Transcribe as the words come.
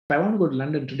I want to go to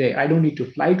London today, I don't need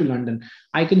to fly to London.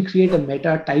 I can create a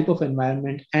meta type of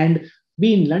environment and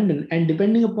be in London. And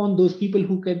depending upon those people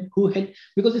who help,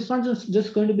 because it's not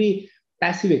just going to be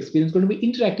passive experience, going to be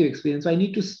interactive experience. So I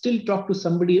need to still talk to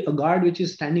somebody, a guard which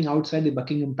is standing outside the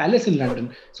Buckingham Palace in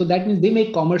London. So that means they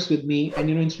make commerce with me. And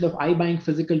instead of I buying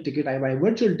physical ticket, I buy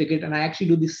virtual ticket, and I actually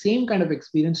do the same kind of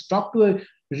experience, talk to a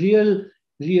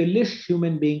realish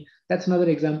human being. That's another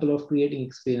example of creating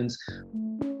experience.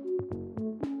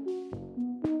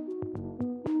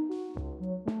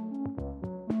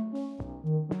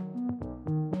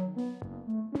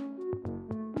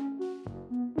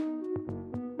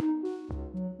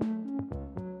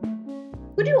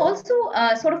 Could you also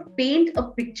sort of paint a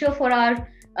picture for our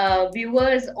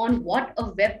viewers on what a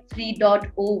Web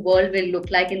 3.0 world will look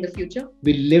like in the future?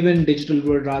 We live in digital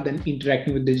world rather than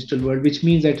interacting with digital world, which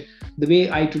means that the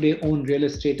way I today own real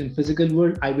estate in physical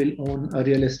world, I will own a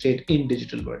real estate in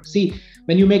digital world. See,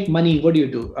 when you make money, what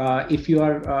do? If you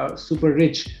are super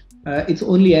rich, it's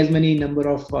only as many number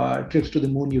of trips to the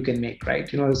moon you can make, right?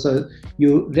 So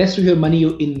you rest of your money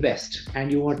you invest,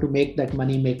 and you want to make that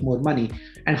money make more money.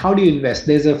 And how do you invest?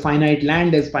 There's a finite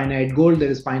land, there's finite gold, there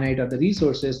is finite other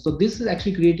resources. So this is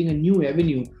actually creating a new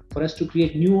avenue for us to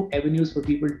create new avenues for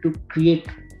people to create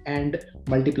and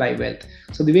multiply wealth.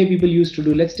 So the way people used to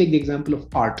do, let's take the example of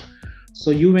art. So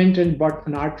you went and bought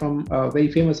an art from a very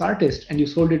famous artist, and you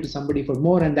sold it to somebody for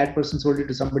more, and that person sold it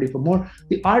to somebody for more.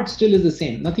 The art still is the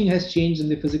same. Nothing has changed in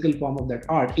the physical form of that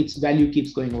art. Its value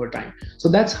keeps going over time. So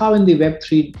that's how in the Web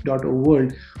 3.0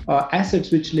 world,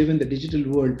 assets which live in the digital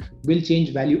world will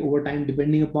change value over time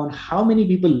depending upon how many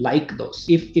people like those.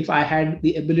 If I had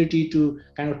the ability to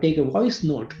kind of take a voice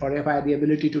note, or if I had the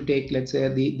ability to take, let's say,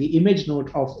 the image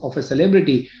note of a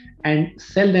celebrity and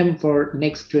sell them for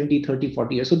next 20, 30,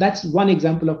 40 years. So that's one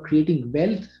example of creating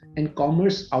wealth and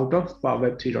commerce out of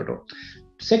Web 3.0.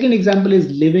 Second example is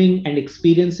living and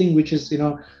experiencing, which is,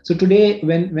 so today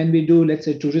when we do, let's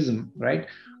say, tourism, right?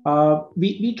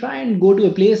 We try and go to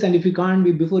a place, and if you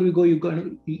can't, before we go, you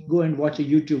go and watch a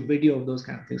YouTube video of those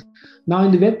kind of things. Now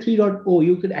in the Web 3.0,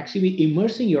 you could actually be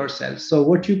immersing yourself. So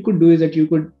what you could do is that you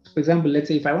could, for example, let's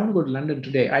say if I want to go to London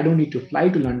today, I don't need to fly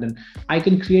to London. I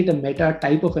can create a meta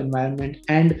type of environment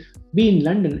and be in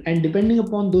London. And depending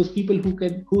upon those people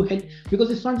who help,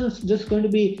 because it's not just going to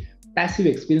be passive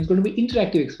experience, going to be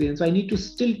interactive experience. So I need to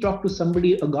still talk to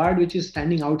somebody, a guard which is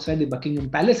standing outside the Buckingham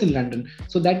Palace in London.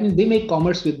 So that means they make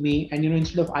commerce with me. And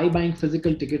instead of I buying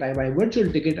physical ticket, I buy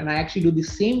virtual ticket, and I actually do the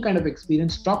same kind of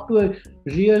experience, talk to a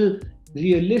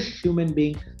realish human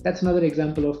being. That's another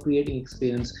example of creating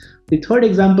experience. The third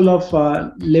example of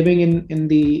living in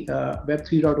the Web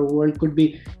 3.0 world could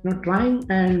be trying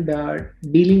and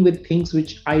dealing with things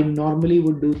which I normally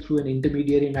would do through an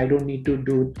intermediary, and I don't need to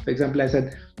do. For example, I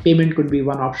said payment could be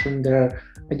one option. There are,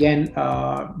 again,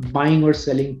 buying or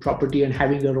selling property and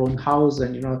having your own house,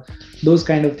 and those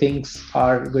kind of things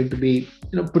are going to be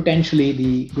potentially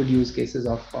the good use cases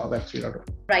of Web 3.0.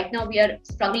 Right now, we are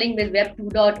struggling with Web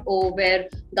 2.0, where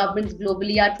governments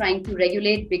globally are trying to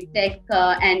regulate big tech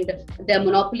and their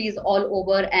monopolies all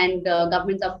over, and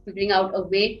governments are figuring out a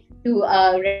way to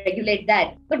regulate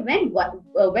that. But when Web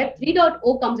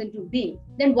 3.0 comes into being,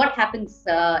 then what happens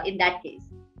in that case?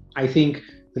 I think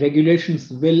regulations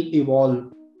will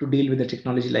evolve to deal with a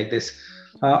technology like this.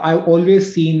 I've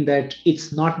always seen that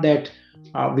it's not that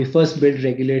we first build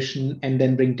regulation and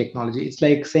then bring technology. It's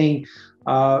like saying,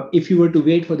 if you were to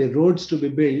wait for the roads to be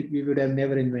built, we would have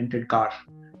never invented car.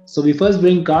 So we first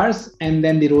bring cars and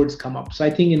then the roads come up. So I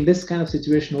think in this kind of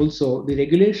situation also, the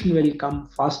regulation will come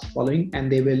fast following, and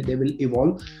they will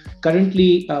evolve.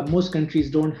 Currently, most countries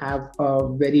don't have a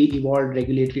very evolved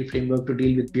regulatory framework to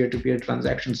deal with peer-to-peer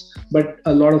transactions, but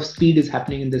a lot of speed is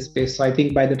happening in this space. So I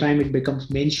think by the time it becomes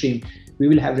mainstream, we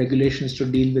will have regulations to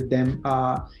deal with them.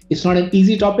 It's not an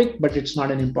easy topic, but it's not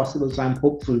an impossible. So I'm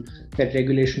hopeful that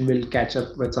regulation will catch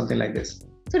up with something like this.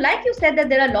 So like you said, that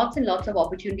there are lots and lots of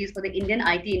opportunities for the Indian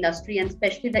IT industry, and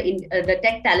especially the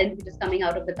tech talent which is coming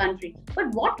out of the country.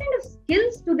 But what kind of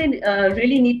skills do they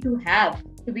really need to have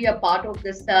to be a part of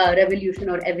this revolution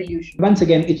or evolution? Once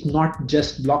again, it's not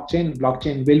just blockchain.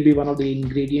 Blockchain will be one of the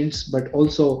ingredients, but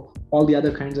also all the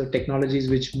other kinds of technologies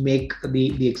which make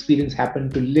the experience happen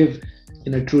to live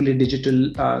in a truly digital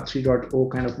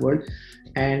 3.0 kind of world.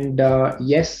 And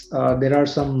yes, there are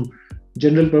some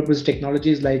general purpose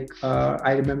technologies like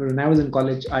I remember when I was in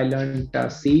college, I learned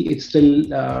C. It's still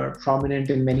prominent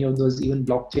in many of those, even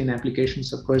blockchain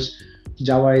applications. Of course,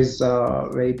 Java is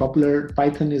very popular.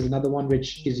 Python is another one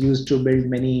which is used to build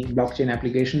many blockchain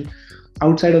applications.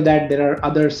 outside of that, there are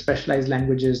other specialized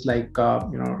languages like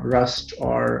Rust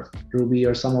or Ruby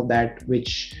or some of that,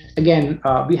 which again,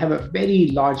 we have a very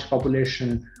large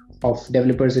population of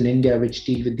developers in India which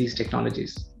deal with these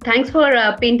technologies. Thanks for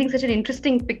painting such an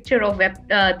interesting picture of Web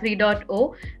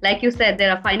 3.0. Like you said,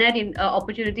 there are finite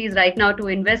opportunities right now to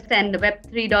invest, and Web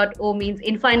 3.0 means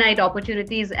infinite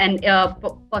opportunities and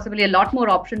possibly a lot more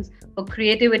options for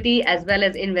creativity as well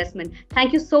as investment.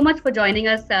 Thank you so much for joining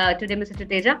us today, Mr.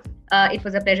 Tuteja. It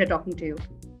was a pleasure talking to you.